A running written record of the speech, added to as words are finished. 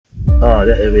Oh,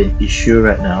 that will be an issue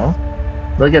right now.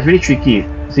 But it gets really tricky.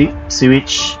 See,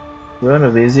 sewage. We want to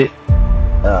visit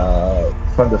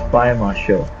from the fire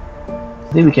marshal. I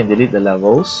think we can delete the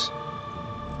levels.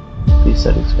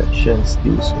 Dissatisfaction,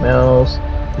 still smells.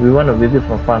 We want to visit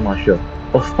from fire marshal.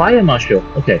 Oh, fire marshal.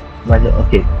 Okay,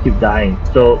 okay, keep dying.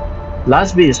 So,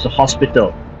 last bit is the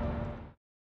hospital.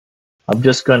 I'm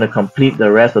just going to complete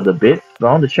the rest of the bit. But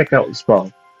I want to check out as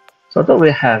well. So I thought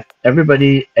we have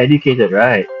everybody educated,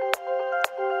 right?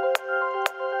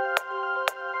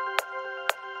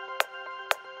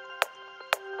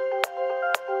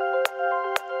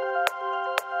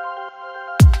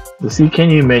 You see, can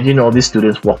you imagine all these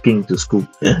students walking to school?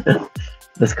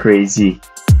 That's crazy.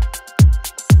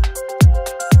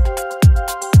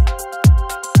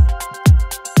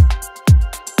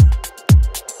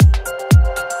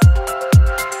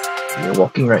 You're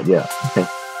walking right there. Okay.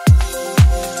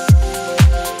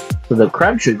 So the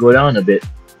crime should go down a bit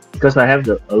because I have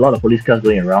a lot of police cars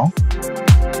going around.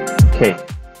 Okay.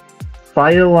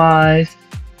 Fire-wise,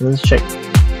 let's check.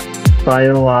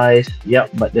 Fire-wise, yep,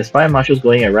 but there's fire marshals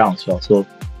going around as well, so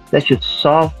that should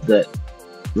solve the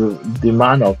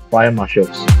demand of fire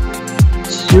marshals.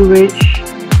 Sewage,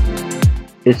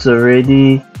 it's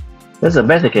already, that's the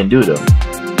best I can do though.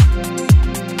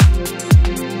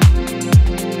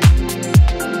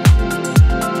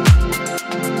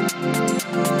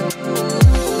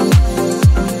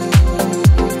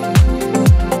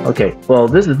 Okay, well,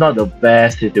 this is not the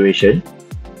best situation.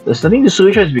 The starting the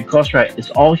sewage is because, right, it's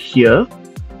all here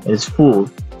and it's full.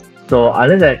 So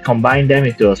unless I combine them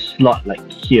into a slot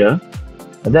like here,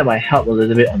 and that might help a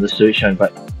little bit on the sewage one,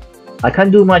 but I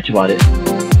can't do much about it.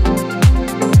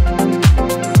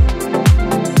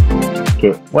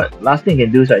 Okay, what last thing I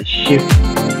can do is I shift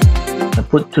and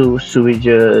put two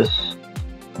sewages.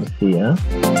 Let's see, huh?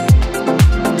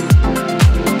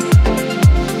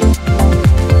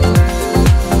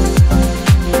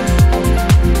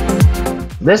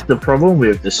 That's the problem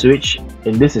with the switch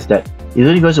in this, is that it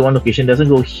only goes to one location, doesn't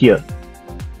go here.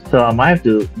 So I might have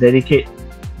to dedicate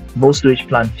both switch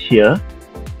plants here.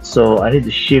 So I need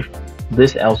to shift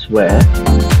this elsewhere.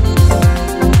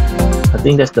 I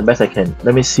think that's the best I can.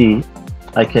 Let me see.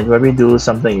 I can probably do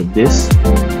something with this.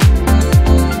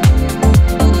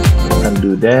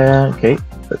 Undo there. Okay,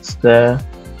 that's there.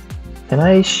 Can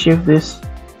I shift this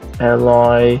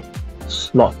alloy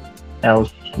slot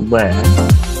elsewhere?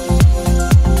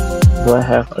 Do I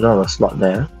don't have a slot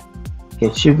there.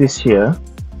 Okay, shift this here,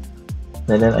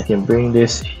 and then I can bring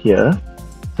this here.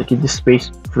 So keep this space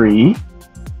free.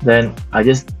 Then I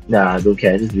just I don't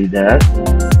care. Just leave that.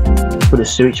 Put a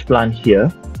sewage plant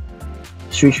here.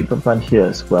 Sewage treatment plant here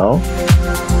as well.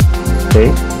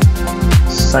 Okay,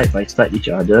 side by side each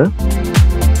other.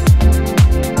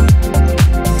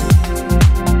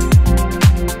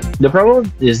 The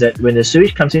problem is that when the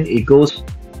sewage comes in, it goes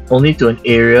only to an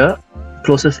area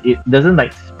closest. It doesn't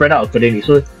like spread out accordingly,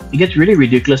 so it gets really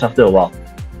ridiculous after a while.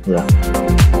 Yeah.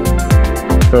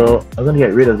 So I'm gonna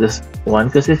get rid of this one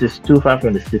because this is too far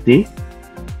from the city.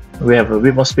 We have a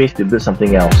bit more space to build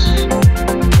something else.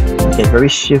 I can probably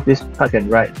shift this park and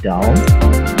ride down.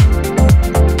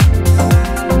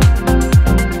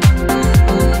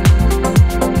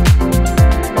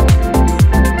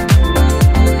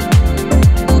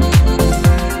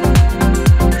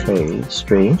 Okay,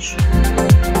 strange.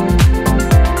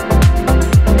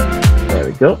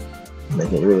 Go. Let's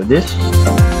get rid of this.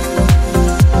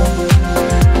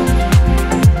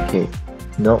 Okay,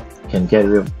 nope, can get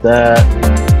rid of that.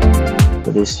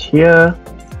 Put this here,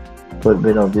 put a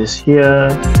bit of this here,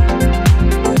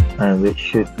 and it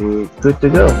should be good to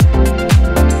go.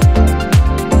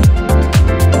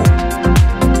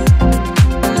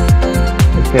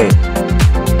 Okay.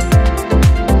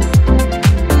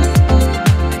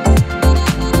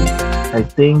 I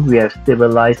think we have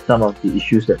stabilized some of the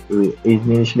issues that we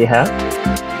initially had.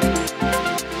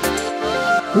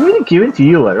 We're really giving to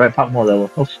you, right? Park more level.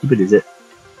 How stupid is it?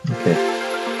 Okay.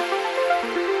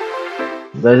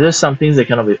 There's just some things that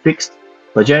cannot be fixed.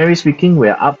 But generally speaking, we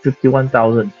are up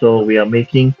 51,000, so we are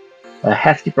making a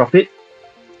hefty profit.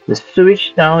 The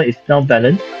sewage now is now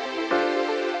balanced,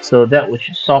 so that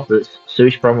should solve the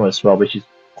sewage problem as well, which is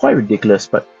quite ridiculous,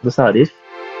 but that's how it is.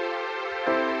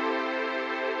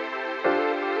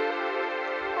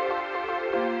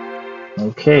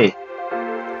 Okay,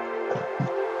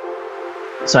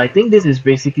 so I think this is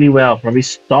basically where I'll probably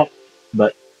stop,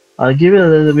 but I'll give it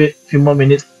a few more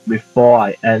minutes before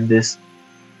I end this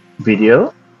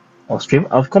video or stream.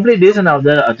 I'll complete this and I'll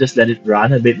just let it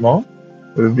run a bit more.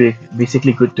 We'll be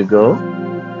basically good to go.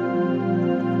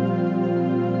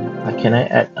 Can I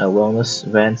add a wellness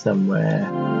van somewhere?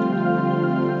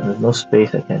 there's no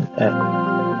space I can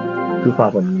add. Too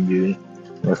far from you.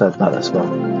 Yes, I've done as well.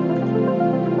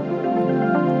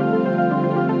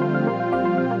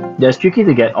 Yeah, it's tricky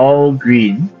to get all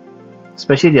green,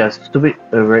 especially they are stupid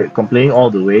complaining all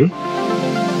the way.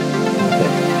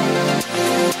 Okay.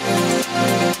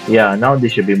 Yeah, now they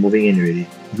should be moving in already.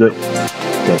 Good.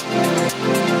 Okay.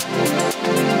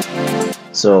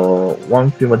 So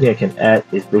one few more thing I can add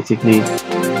is basically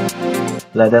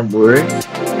let them work.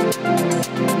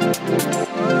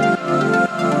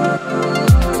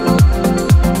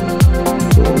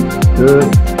 Good.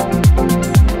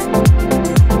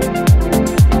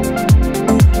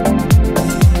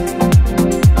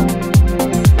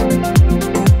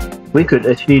 We could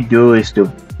actually do is to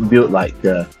build like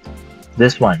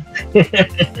this one.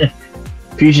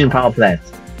 Fusion power plant.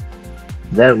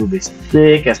 That would be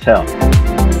sick as hell.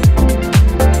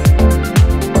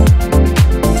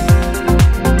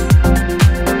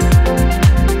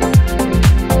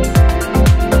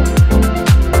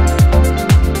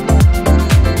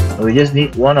 We just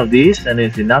need one of these and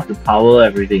it's enough to power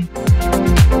everything.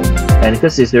 And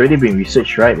because it's already been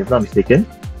researched, right, if not mistaken,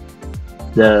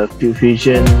 the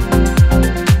fusion,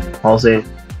 I'll say,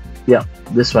 yeah,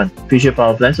 this one, fusion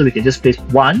power plant, so we can just place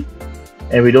one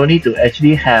and we don't need to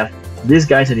actually have these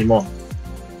guys anymore.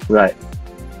 Right.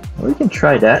 Well, we can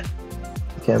try that.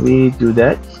 Can we do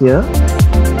that here?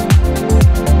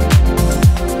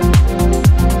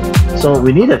 So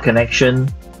we need a connection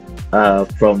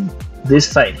from this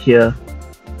side here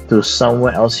to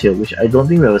somewhere else here, which I don't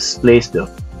think we have a place though.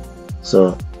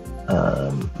 So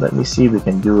let me see if we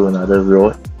can do another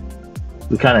road.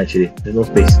 We can't actually, there's no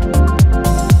space.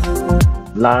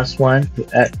 Last one to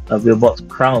add a billboard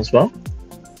crown as well.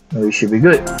 And we should be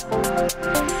good.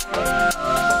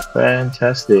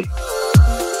 Fantastic.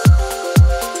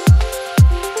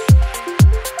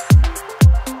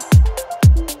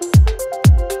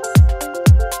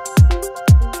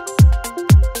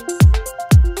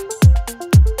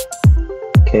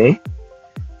 Okay,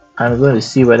 I'm going to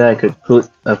see whether I could put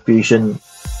a fusion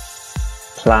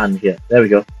plant here. There we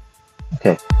go.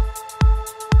 Okay.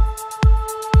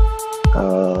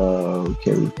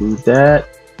 Okay, we do that.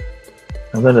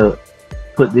 I'm going to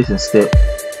put this instead.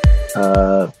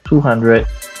 200.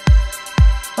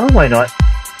 Oh, why not?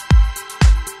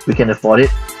 We can afford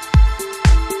it.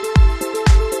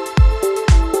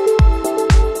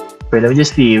 Wait, let me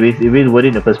just see if it's worth it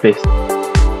in the first place.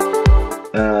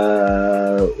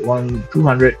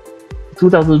 200,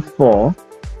 2004.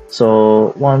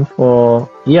 So 14.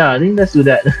 Yeah, I think let's do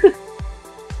that.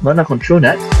 Wanna control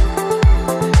that?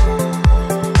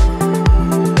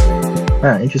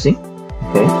 Ah, interesting.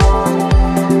 Okay.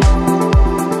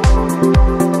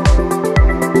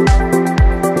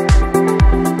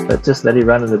 Let's just let it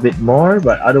run a little bit more,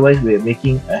 but otherwise we're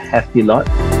making a hefty lot.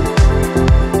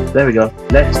 There we go.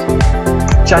 Let's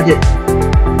charge it.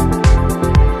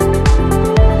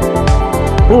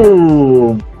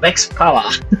 Ooh, max power.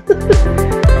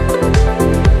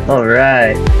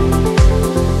 Alright.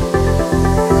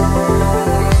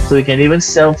 So we can even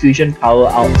sell fusion power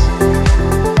out.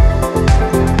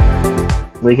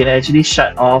 We can actually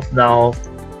shut off now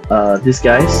these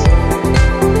guys,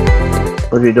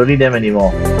 but we don't need them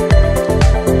anymore.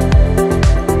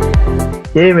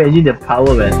 Can you imagine the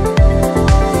power, man?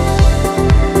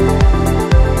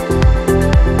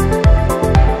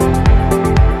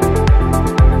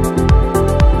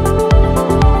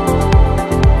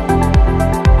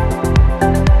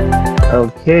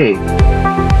 Okay,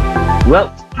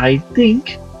 well, I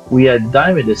think we are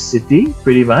done with the city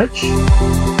pretty much.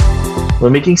 We're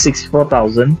making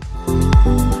 64,000.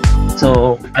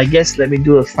 So I guess let me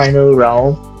do a final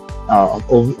round of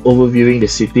overviewing the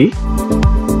city.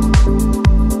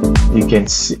 You can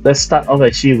see, let's start off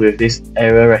actually with this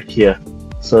area right here.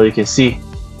 So you can see,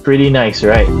 pretty nice,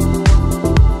 right?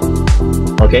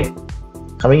 Okay,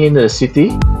 coming into the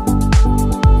city,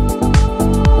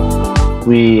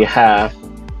 we have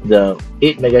the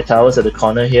 8 mega towers at the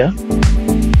corner here.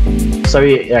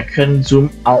 Sorry, I can't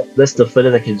zoom out. That's the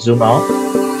furthest I can zoom out.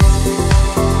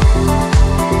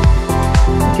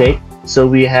 Okay, so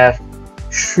we have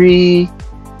 3.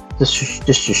 Just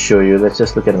to show you, let's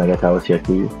just look at the mega towers here.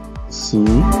 Can you see?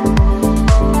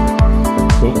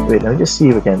 Okay, wait, let me just see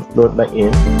if we can load back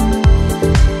in.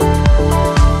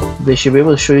 They should be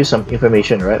able to show you some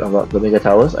information, right, about the mega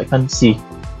towers. I can't see.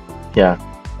 Yeah.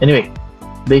 Anyway,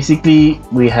 basically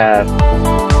we have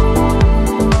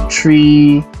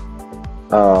 3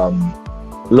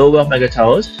 low wealth mega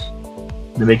towers.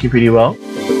 They're making pretty well.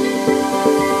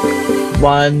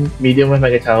 1 medium wealth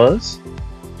mega towers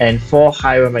and 4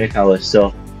 high wealth mega towers.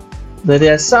 So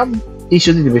there are some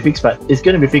issues need to be fixed, but it's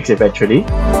going to be fixed eventually.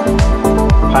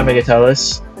 High mega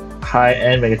towers,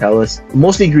 high-end mega towers,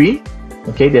 mostly green.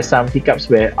 Okay, there's some hiccups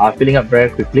where are filling up very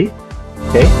quickly.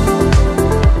 Okay,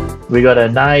 we got a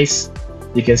nice,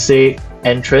 you can say,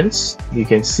 entrance. You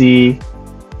can see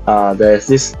there's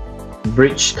this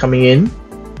bridge coming in.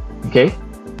 Okay,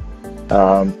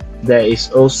 there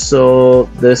is also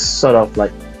this sort of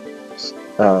like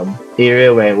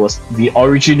area where it was the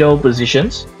original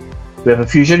positions. We have a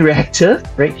fusion reactor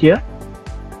right here.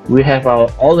 We have our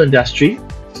all industry.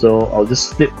 So I'll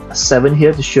just flip 7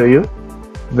 here to show you.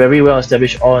 Very well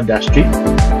established all industry.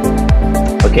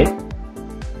 Okay.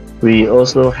 We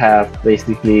also have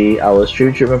basically our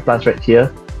stream treatment plants right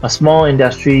here. A small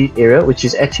industry area which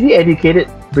is actually educated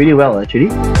pretty well actually.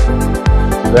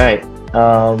 Right.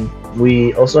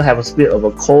 We also have a split of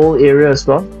a coal area as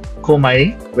well. Coal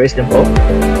mining, very simple.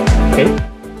 Okay.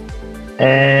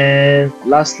 And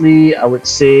lastly, I would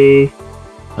say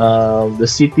the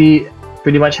city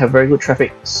pretty much have very good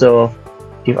traffic. So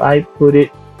if I put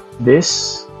it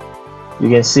this, you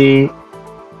can see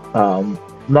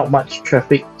not much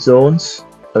traffic zones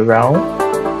around.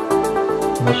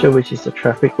 I'm not sure which is the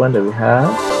traffic one that we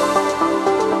have.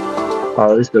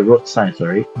 Oh, this is the road sign,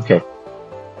 sorry. Okay,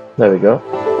 there we go.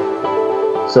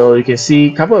 So you can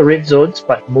see a couple of red zones,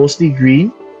 but mostly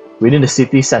green within the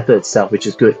city center itself, which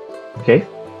is good. Okay,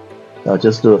 I'll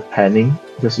just do a panning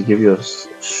just to give you a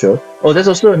show. Oh, there's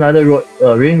also another road,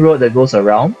 ring road that goes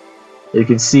around. You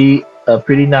can see a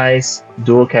pretty nice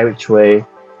dual carriageway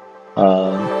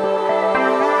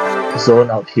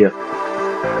zone out here.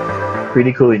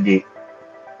 Pretty cool indeed.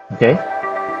 Okay.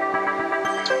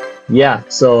 Yeah,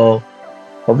 so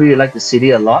probably you like the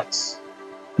city a lot.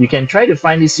 You can try to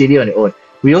find this city on your own.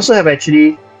 We also have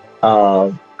actually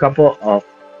a couple of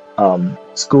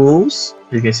schools.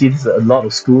 You can see there's a lot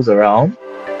of schools around.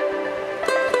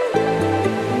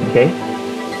 Okay.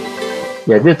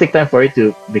 Yeah, it will take time for it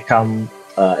to become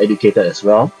educated as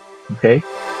well. Okay.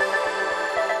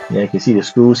 Yeah, you can see the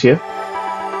schools here.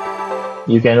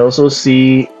 You can also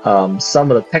see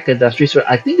some of the tech industries.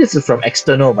 I think this is from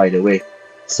external, by the way.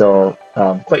 So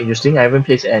quite interesting. I haven't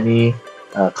placed any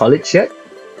college yet.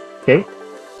 Okay.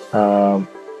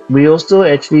 We also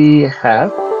actually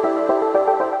have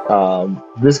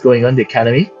this going on, the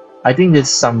academy. I think there's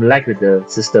some lag with the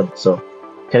system. So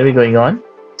academy going on.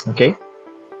 Okay.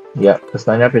 Yeah, there's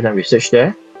 99% research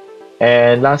there.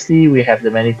 And lastly, we have the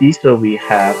amenities. So we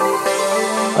have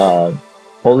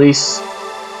police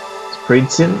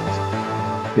precinct.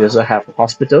 We also have a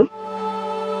hospital.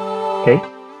 Okay.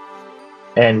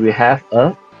 And we have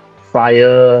a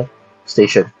fire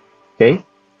station. Okay.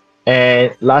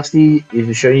 And lastly, if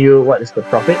you show you what is the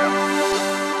profit,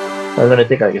 I'm gonna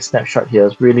take like a snapshot here.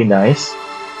 It's really nice.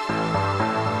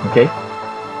 Okay.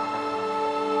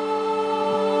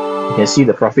 You can see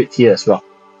the profit here as well.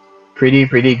 Pretty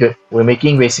good. We're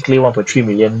making basically 1.3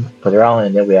 million per round,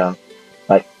 and then we are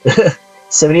like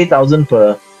 70,000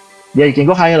 per. Yeah, you can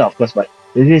go higher of course, but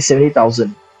this is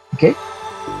 70,000. Okay.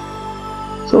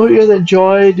 So if you guys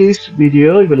enjoy this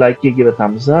video, if you like it, give a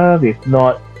thumbs up. If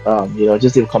not,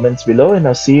 just leave comments below, and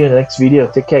I'll see you in the next video.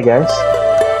 Take care, guys.